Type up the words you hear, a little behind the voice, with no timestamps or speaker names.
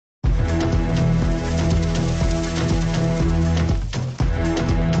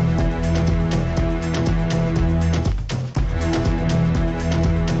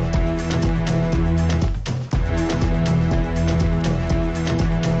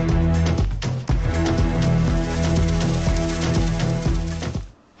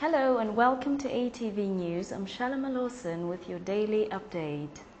welcome to ATV News. I'm Shalama Lawson with your daily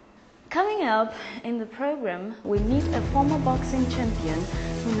update. Coming up in the program, we meet a former boxing champion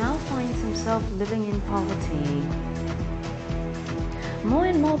who now finds himself living in poverty. More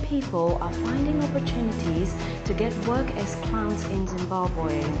and more people are finding opportunities to get work as clowns in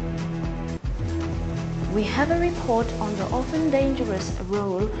Zimbabwe. We have a report on the often dangerous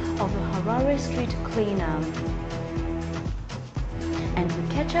role of the Harare street cleaner. And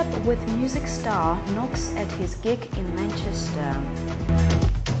we catch up with music star Knox at his gig in Manchester.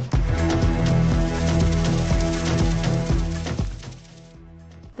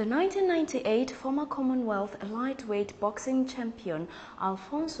 The 1998 former Commonwealth lightweight boxing champion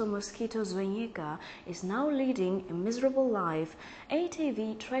Alfonso Mosquito Zwinyika is now leading a miserable life.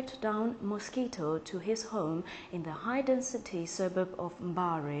 ATV tracked down Mosquito to his home in the high-density suburb of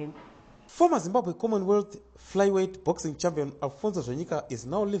Mbare. Former Zimbabwe Commonwealth flyweight boxing champion Alfonso Zwinyika is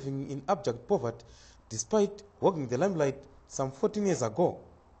now living in abject poverty despite walking the limelight some 14 years ago.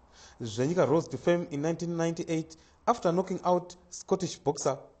 Zwinyika rose to fame in 1998 after knocking out Scottish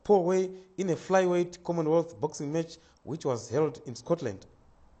boxer Paul Way in a flyweight Commonwealth boxing match which was held in Scotland.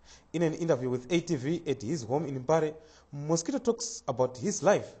 In an interview with ATV at his home in Mbare, Mosquito talks about his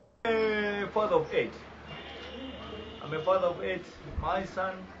life. I'm a father of 8. I'm a father of 8. My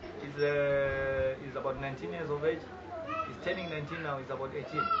son is about 19 years of age. He's turning 19 now. He's about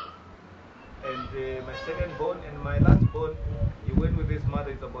 18. And my second born and my last born, he went with his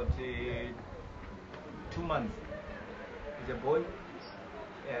mother. He's about 2 months. He's a boy.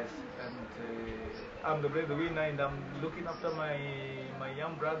 Yes, and I'm the breadwinner, and I'm looking after my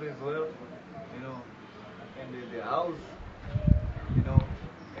young brother as well. You know, and the house. You know,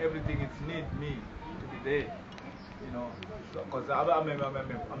 everything it needs me to be there. You know, because I'm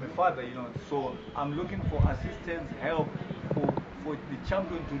a father, you know, so I'm looking for assistance, help for the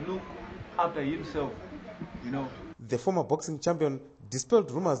champion to look after himself, you know. The former boxing champion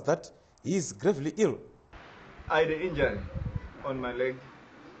dispelled rumors that he is gravely ill. I had an injury on my leg,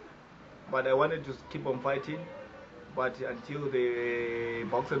 but I wanted to keep on fighting. But until the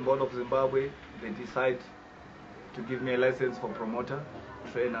Boxing Board of Zimbabwe, they decide to give me a license for promoter,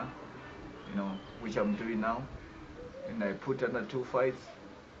 trainer, you know, which I'm doing now. And I put under 2 fights,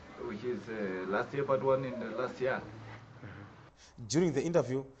 which is last year, but one in the last year. During the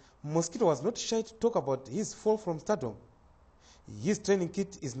interview, Mosquito was not shy to talk about his fall from stardom. His training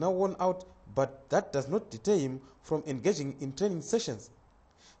kit is now worn out, but that does not deter him from engaging in training sessions.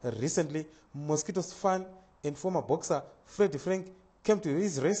 Recently, Mosquito's fan and former boxer Freddie Frank came to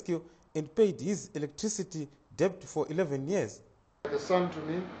his rescue and paid his electricity debt for 11 years. The son to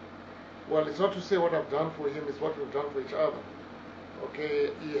me, well, it's not to say what I've done for him, it's what we've done for each other. Okay,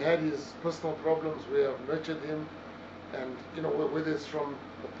 he had his personal problems, we have nurtured him, and, you know, whether it's from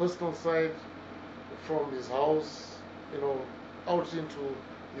the personal side, from his house, you know, out into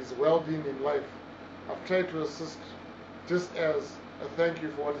his well-being in life. I've tried to assist just as a thank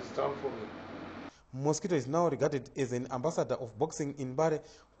you for what he's done for me. Mosquito is now regarded as an ambassador of boxing in Mbare,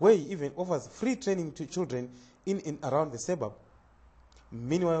 where he even offers free training to children in and around the suburb.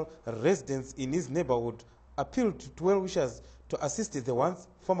 Meanwhile, residents in his neighborhood appealed to well-wishers to assist the once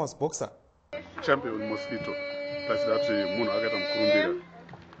famous boxer. Champion Mosquito, tachidati munhu akaita mukurumbira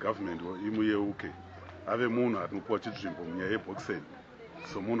government imuyeuke ave munhu anopuwa chitsvimbo munyaya yeboxing,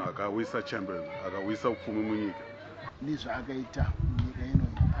 so munhu akawisa champion akawisa upfumi munyika. Nezvaakaita munyika ino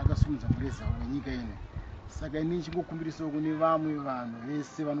akasimudza mureza wenyika ino, saka ini chingokumbirisawo kune vamwe vanhu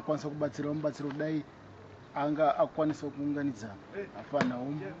vese vanokwanisa kubatsira mubatsiro kudai anga akwanisa kuunganidza afanawo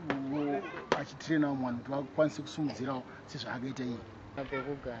achitrena mwana kuti akwanise kusumudzirawo sezvaakaita iye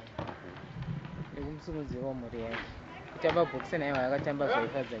pekugara nekumusimudzirawo mhuri yake kutamba bhokisi naye akatamba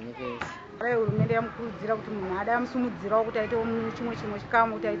zvaifadza nyika yese. Hurumende yamukurudzira kuti munhu ade amusumudzirawo kuti aitewo chimwe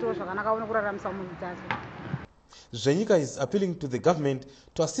chikamu kuti aitewo zvakanaka aone kuraramisa mhuri dzake. Zwinyika is appealing to the government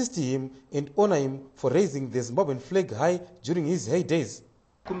to assist him and honor him for raising the Zimbabwean flag high during his heydays.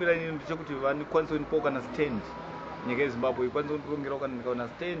 Kumbira ini ndechekuti vanikwanisa kunipawo kana stand nyika yeZimbabwe ikwanisa kunditongerawo kana ndikaona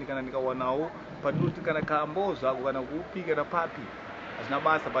stand kana ndikawanawo patinoti kana kambo zvako kana kupi kana papi hazvina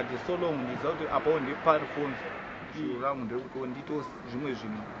basa, but so long ndiziva kuti apawo ndepari phones shuro rangu nderekuti ndito zvimwe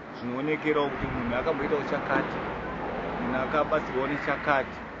zvinhu zvinoonekerawo kuti munhu akamboitawo chakati, munhu akabatsirwawo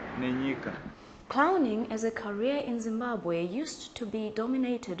nechakati nenyika. Clowning as a career in Zimbabwe used to be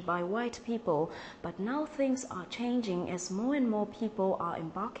dominated by white people, but now things are changing as more and more people are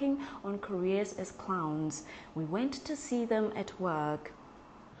embarking on careers as clowns. We went to see them at work.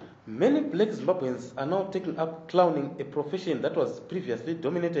 Many black Zimbabweans are now taking up clowning, a profession that was previously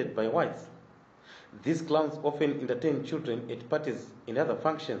dominated by whites. These clowns often entertain children at parties and other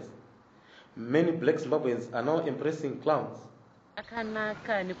functions. Many black Zimbabweans are now embracing clowns.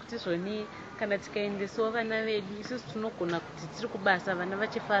 Akanaka nekuti zvoni kana tikaendesawo vana vedu isusu tinogona kuti tiri kubasa vana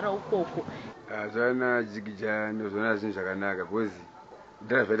vachifara ukoko. Zvana jigija ndozvona zvinhu zvakanaka because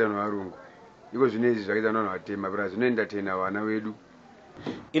kudhara zvaita nevarungu iko zvinezvi zvakaita nevanhu vatema but zvinoenda tena vana vedu.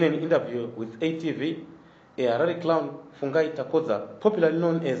 In an interview with ATV, a Harare clown, Fungai Takodza, popularly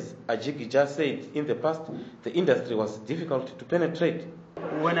known as Ajigija, said in the past the industry was difficult to penetrate.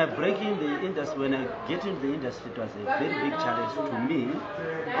 When I break in the industry, when I get into the industry, it was a very big challenge to me,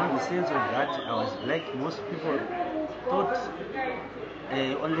 in the sense of that I was black. Most people thought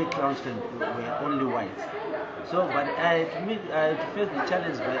only clowns were only whites. So, but I had to face the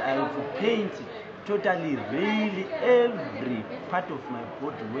challenge by I had to paint totally, really every part of my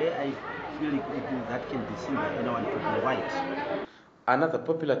body where I feel that can be seen by anyone to be white. Another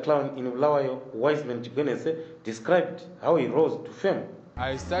popular clown in Bulawayo, Wiseman Jigwenese, described how he rose to fame.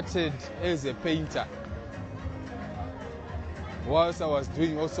 I started as a painter, whilst I was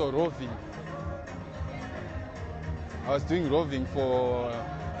doing also roving. I was doing roving for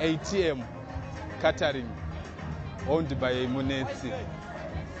ATM catering, owned by Munetsi.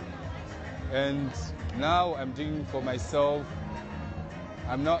 And now I'm doing for myself.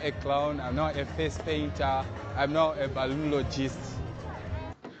 I'm not a clown, I'm not a face painter, I'm not a balloonologist.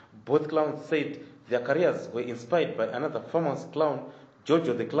 Both clowns said their careers were inspired by another famous clown,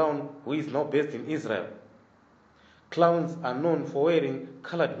 Jojo the Clown, who is now based in Israel. Clowns are known for wearing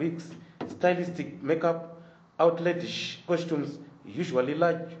colored wigs, stylistic makeup, outlandish costumes, usually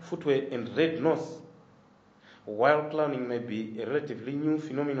large footwear and red nose. While clowning may be a relatively new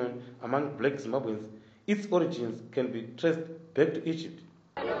phenomenon among black Zimbabweans, its origins can be traced back to Egypt.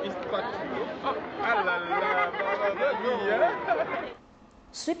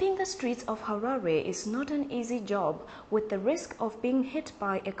 Sweeping the streets of Harare is not an easy job, with the risk of being hit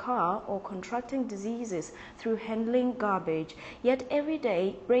by a car or contracting diseases through handling garbage. Yet every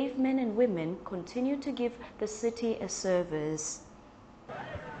day, brave men and women continue to give the city a service.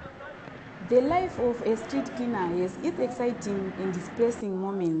 The life of a street cleaner has its exciting and distressing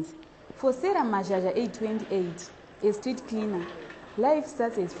moments. For Sarah Majaja, age 28, a street cleaner, life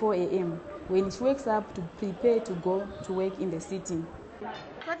starts at 4 a.m. when she wakes up to prepare to go to work in the city.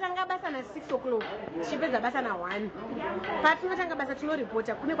 Twatanga basa na 6 o'clock, chipedza basa na 1. Patinotanga basa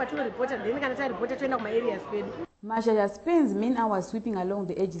tinoripota, kune kwatinoripota, then kana taripota toenda kuma areas pedu. Majaja spends many hours sweeping along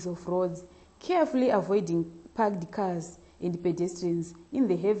the edges of roads, carefully avoiding parked cars and pedestrians in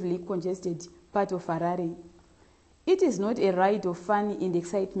the heavily congested part of Harare. It is not a ride of fun and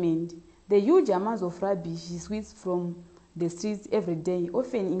excitement. The huge amounts of rubbish she sweeps from the streets every day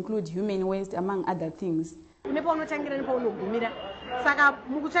often include human waste among other things. Saka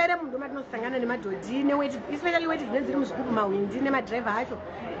mukutsvaira munhu matinosangana nemadhodhi especially weti dzinenge dziri muzvigubu mahwindi nemadhiraivha acho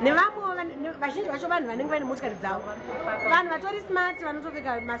nevamwe vazhinji vacho vanhu vanenge vaine motikari dzavo, vanhu vatori smart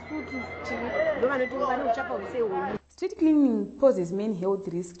vanotopfeka masutu ndo vane uchapa hwese. Street cleaning poses many health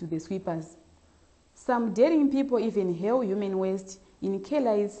risks to the sweepers. Some daring people even hail human waste in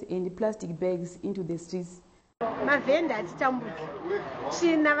kelais and plastic bags into the streets. Mavhenda atitambudzi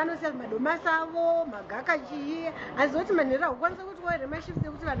china vanosiya madomasi avo magaka chii azoti manhero akukwanisa kuti waire mashifts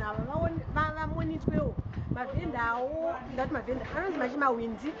ekuti vanhu ava vamonitwewo mavhenda awo ndati mavhenda anonzi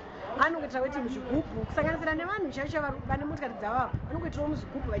machimahwindi anongoitira weti muzvigubhu kusanganisira nevanhu chaizvo vane motikari dzavo vanongoitirawo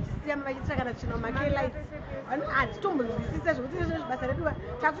muzvigubhu vachisiyama vachiitira kana chino makelights. Hatitombonzwisisa zvokuti izvozvo basa redu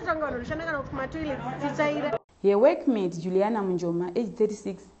takutotanga vanhu vanoshanda kana kuti kumatoilets titsvaira. Her workmate Juliana Munjoma, age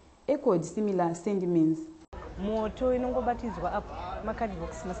 36, echoed similar sentiments. Moto inongobatidzwa apo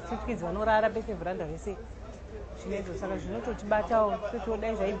makadbox mastreet kids vanorara pese vhuranda vese zvinedzo, saka zvinototibatawo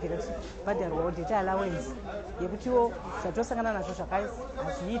totodai zvaibvira bhadharwawo data allowance yekutiwo zvatosangana nazvo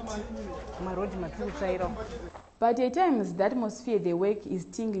hazviiti kumarodhi matiri kutsvairawo. But at times the atmosphere they work is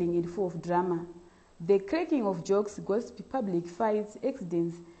tingling and full of drama. The cracking of jokes, gossip, public fights,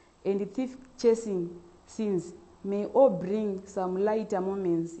 accidents and thief chasing scenes may all bring some lighter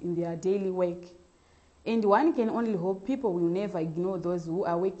moments in their daily work. And one can only hope people will never ignore those who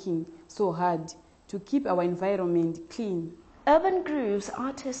are working so hard to keep our environment clean. Urban Grooves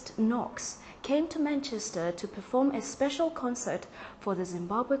artist Knox came to Manchester to perform a special concert for the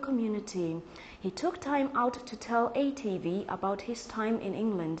Zimbabwe community. He took time out to tell ATV about his time in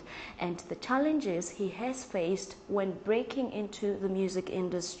England and the challenges he has faced when breaking into the music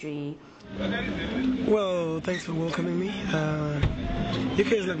industry. Well, thanks for welcoming me.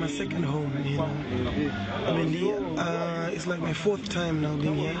 UK is like my second home, you know. I mean, it's like my 4th time now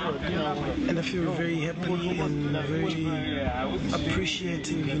being here, and I feel very happy and very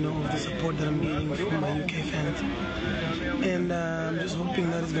appreciative, of the support that I'm getting from my UK fans. And I'm just hoping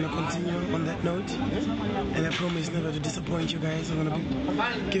that it's going to continue on that note. And I promise never to disappoint you guys. I'm going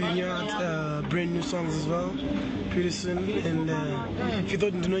to be giving you out brand new songs as well pretty soon. And if you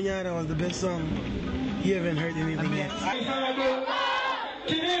thought Ndinonyara was the best song, you haven't heard anything yet.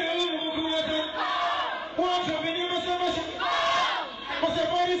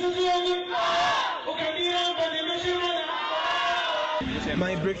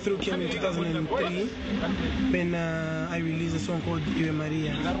 My breakthrough came in 2003 when I released a song called Iwe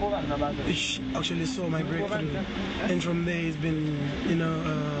Maria, which actually saw my breakthrough. And from there it's been,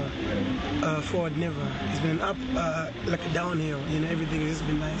 forward never. It's been up, like a downhill, everything has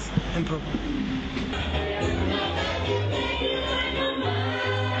been nice and proper.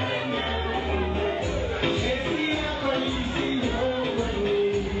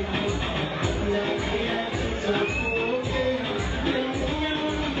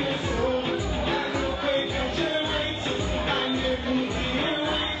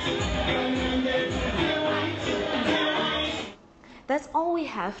 That's all we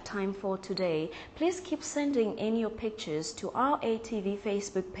have time for today. Please keep sending in your pictures to our ATV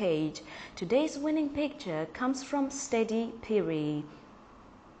Facebook page. Today's winning picture comes from Steady Piri.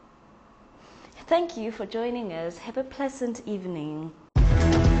 Thank you for joining us. Have a pleasant evening.